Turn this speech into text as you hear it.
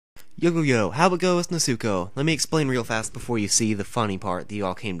Yo, how it goes, Nasuko? Let me explain real fast before you see the funny part that you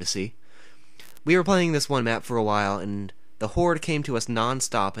all came to see. We were playing this one map for a while, and the Horde came to us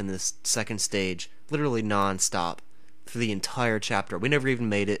non-stop in this second stage. Literally non-stop. For the entire chapter. We never even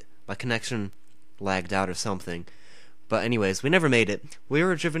made it. My connection lagged out or something. But anyways, we never made it. We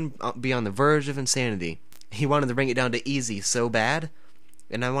were driven beyond the verge of insanity. He wanted to bring it down to easy so bad,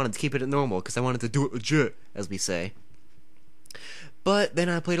 and I wanted to keep it at normal, because I wanted to do it legit, as we say. But then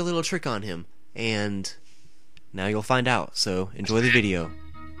I played a little trick on him, and now you'll find out, so enjoy the video.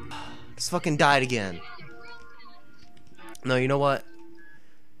 Just fucking died again. No, you know what?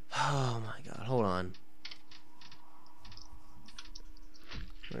 Oh my god, hold on.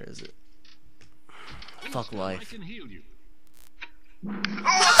 Where is it? Fuck life.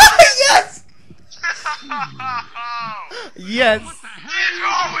 Yes! Yes! What is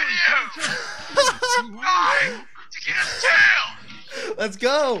wrong with you? Die! To get his tail! Let's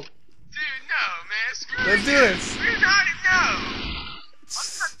go! Dude, no, man. Screw Let's do you. this. We're not, no.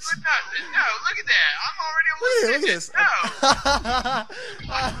 I'm not doing nothing. No, look at that. I'm already on Look at digits. this. No.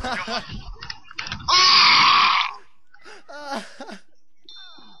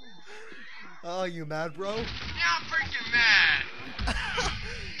 Oh, you mad, bro? Yeah, I'm freaking mad.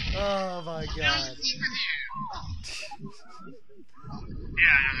 Oh my god. What's with you?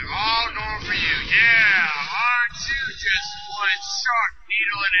 Yeah, they're all going for you. Yeah, aren't you just one sharp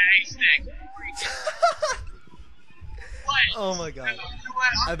needle in a haystack? What? Oh my god. You know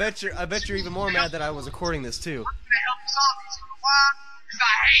what? I bet you're even more mad that I was recording this too. I'm gonna help zombies. You know why? Because I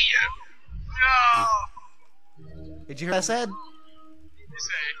hate you. No. Did you hear what I said? You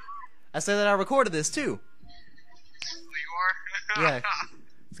say, I said that I recorded this too. who you are? Yeah.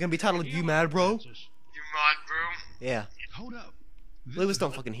 It's gonna be titled "You Mad, Bro?" You Maaad Bro? Yeah. Hold up. Lewis,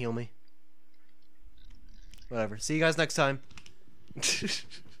 don't fucking heal me. Whatever. See you guys next time.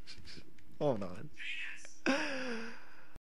 Hold on.